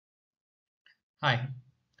Hi.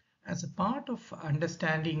 As a part of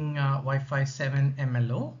understanding Wi-Fi 7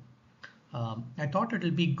 MLO, I thought it will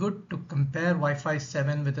be good to compare Wi-Fi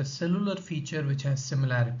 7 with a cellular feature which has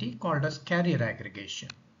similarity called as carrier aggregation.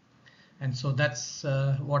 And so that's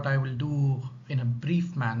what I will do in a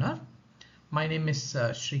brief manner. My name is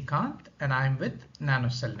Shrikant and I'm with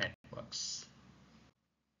NanoCell Networks.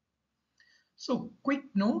 So quick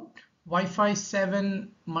note, Wi-Fi 7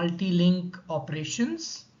 multi-link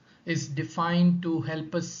operations is defined to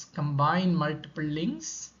help us combine multiple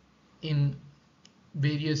links in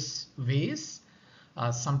various ways.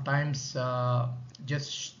 Sometimes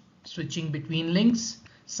just switching between links,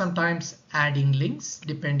 sometimes adding links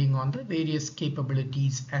depending on the various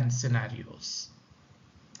capabilities and scenarios.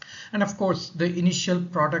 And of course, the initial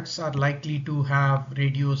products are likely to have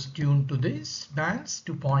radios tuned to these bands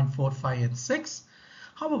 2.4, 5, and 6.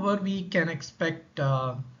 However, we can expect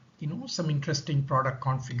some interesting product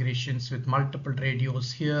configurations with multiple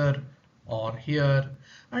radios here or here,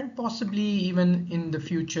 and possibly even in the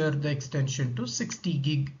future the extension to 60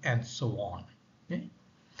 gig and so on. Okay?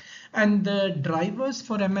 And the drivers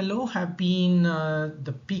for MLO have been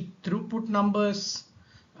the peak throughput numbers,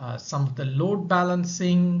 some of the load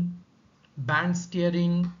balancing, band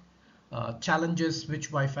steering, challenges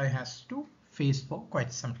which Wi-Fi has to face for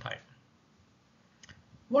quite some time.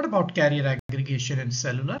 What about carrier aggregation in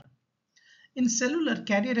cellular? In cellular,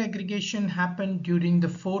 carrier aggregation happened during the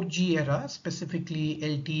 4G era, specifically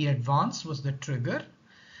LTE Advanced was the trigger.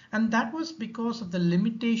 And that was because of the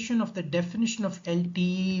limitation of the definition of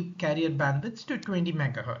LTE carrier bandwidths to 20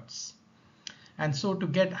 megahertz. And so to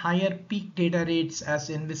get higher peak data rates as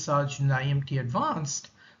envisaged in the IMT Advanced,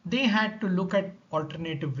 they had to look at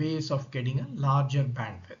alternative ways of getting a larger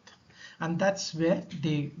bandwidth. And that's where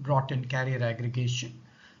they brought in carrier aggregation.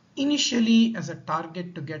 Initially as a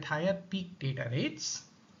target to get higher peak data rates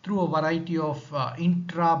through a variety of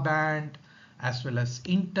intra-band as well as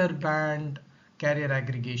inter-band carrier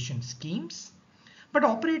aggregation schemes. But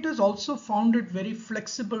operators also found it very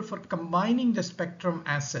flexible for combining the spectrum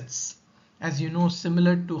assets. As you know,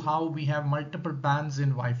 similar to how we have multiple bands in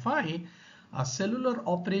Wi-Fi, cellular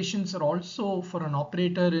operations are also for an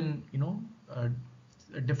operator in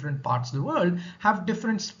different parts of the world have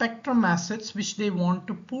different spectrum assets which they want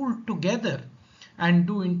to pool together and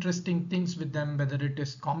do interesting things with them, whether it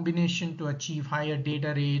is combination to achieve higher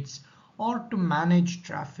data rates or to manage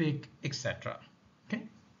traffic, etc. Okay.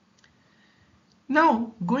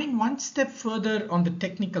 Now, going one step further on the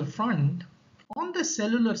technical front, on the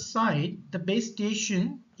cellular side, the base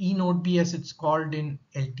station, E node B as it's called in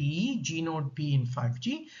LTE, G node B in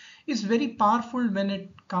 5G, is very powerful when it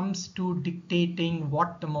comes to dictating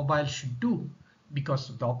what the mobile should do because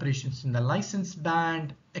of the operations in the license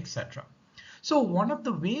band, etc. So one of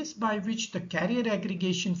the ways by which the carrier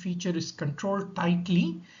aggregation feature is controlled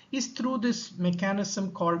tightly is through this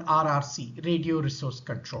mechanism called RRC, radio resource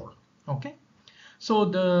control. Okay. So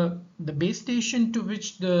the base station to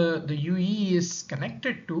which the UE is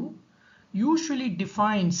connected to usually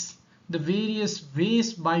defines the various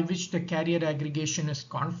ways by which the carrier aggregation is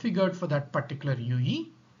configured for that particular UE.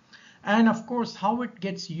 And of course, how it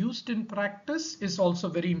gets used in practice is also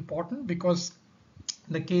very important because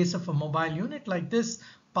in the case of a mobile unit like this,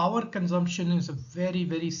 power consumption is a very,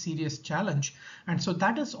 very serious challenge. And so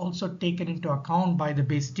that is also taken into account by the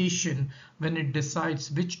base station when it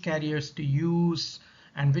decides which carriers to use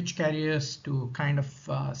and which carriers to kind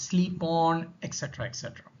of sleep on, etc.,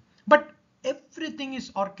 etc. But everything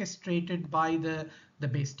is orchestrated by the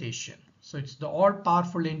base station. So it's the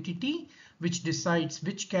all-powerful entity which decides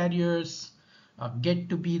which carriers get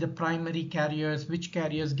to be the primary carriers, which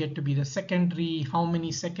carriers get to be the secondary, how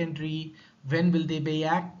many secondary, when will they be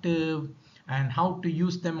active, and how to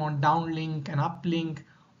use them on downlink and uplink.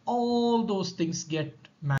 All those things get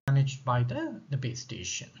managed by the base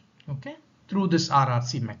station, okay, through this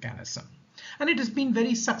RRC mechanism. And it has been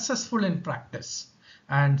very successful in practice.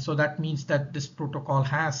 And so that means that this protocol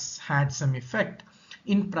has had some effect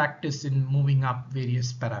in practice in moving up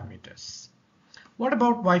various parameters. What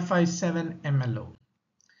about Wi-Fi 7 MLO?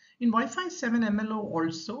 In Wi-Fi 7 MLO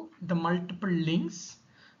also, the multiple links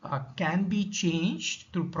can be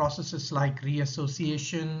changed through processes like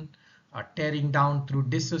reassociation, tearing down through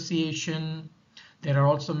dissociation. There are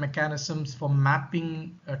also mechanisms for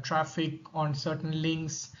mapping traffic on certain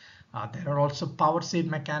links. There are also power save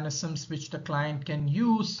mechanisms which the client can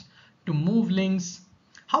use to move links.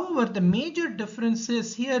 However, the major difference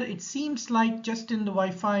is here, it seems like just in the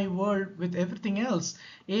Wi-Fi world with everything else,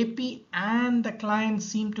 AP and the client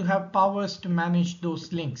seem to have powers to manage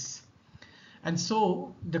those links. And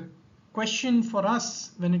so the question for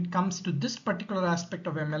us when it comes to this particular aspect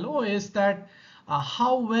of MLO is that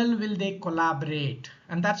how well will they collaborate?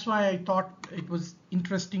 And that's why I thought it was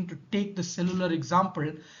interesting to take the cellular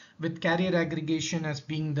example with carrier aggregation as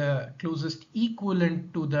being the closest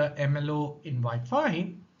equivalent to the MLO in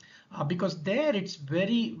Wi-Fi, because there it's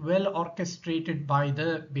very well orchestrated by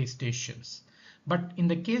the base stations. But in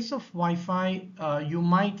the case of Wi-Fi, you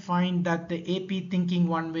might find that the AP thinking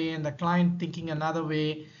one way and the client thinking another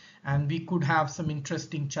way, and we could have some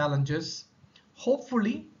interesting challenges.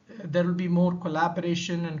 Hopefully, there will be more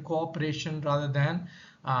collaboration and cooperation rather than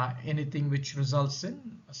anything which results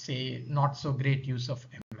in, say, not so great use of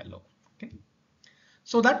MLO. Okay.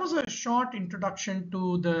 So that was a short introduction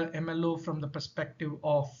to the MLO from the perspective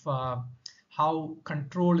of how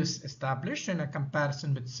control is established in a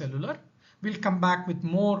comparison with cellular. We'll come back with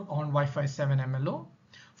more on Wi-Fi 7 MLO.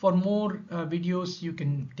 For more videos, you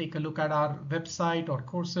can take a look at our website or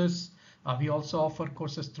courses. We also offer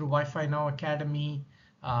courses through Wi-Fi Now Academy.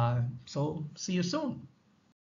 So see you soon.